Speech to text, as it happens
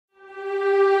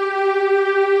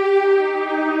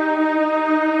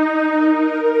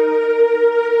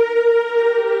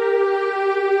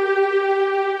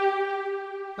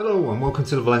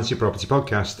to the Valencia Property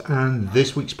Podcast, and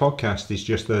this week's podcast is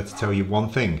just there to tell you one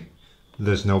thing.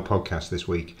 There's no podcast this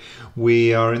week.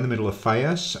 We are in the middle of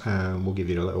Fallas, and we'll give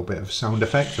you a little bit of sound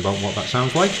effect about what that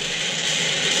sounds like.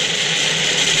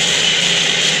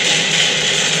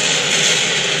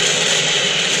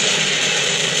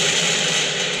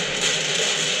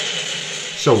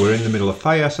 So we're in the middle of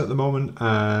Fallas at the moment,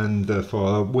 and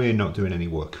therefore we're not doing any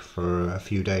work for a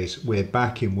few days. We're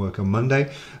back in work on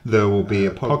Monday. There will be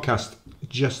a podcast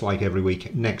just like every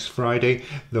week next Friday.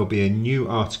 There'll be a new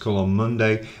article on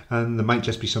Monday, and there might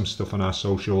just be some stuff on our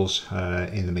socials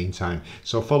in the meantime.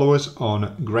 So follow us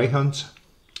on Greyhunt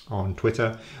on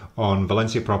Twitter, on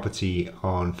Valencia Property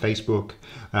on Facebook,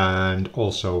 and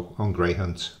also on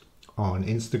Greyhunt on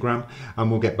Instagram, and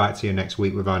we'll get back to you next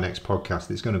week with our next podcast.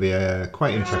 It's going to be a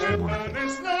quite interesting one, I think.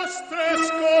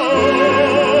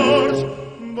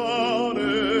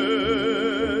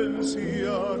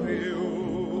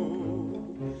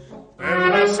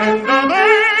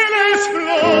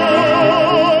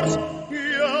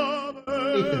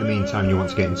 If in the meantime you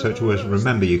want to get in touch with us,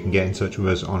 remember you can get in touch with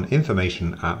us on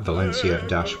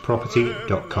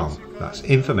information@valencia-property.com. That's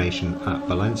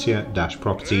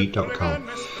information@valencia-property.com.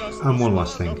 And one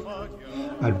last thing,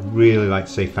 I'd really like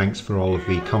to say thanks for all of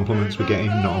the compliments we're getting,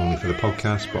 not only for the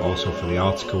podcast but also for the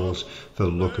articles, for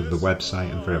the look of the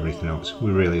website, and for everything else.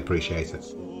 We really appreciate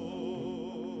it.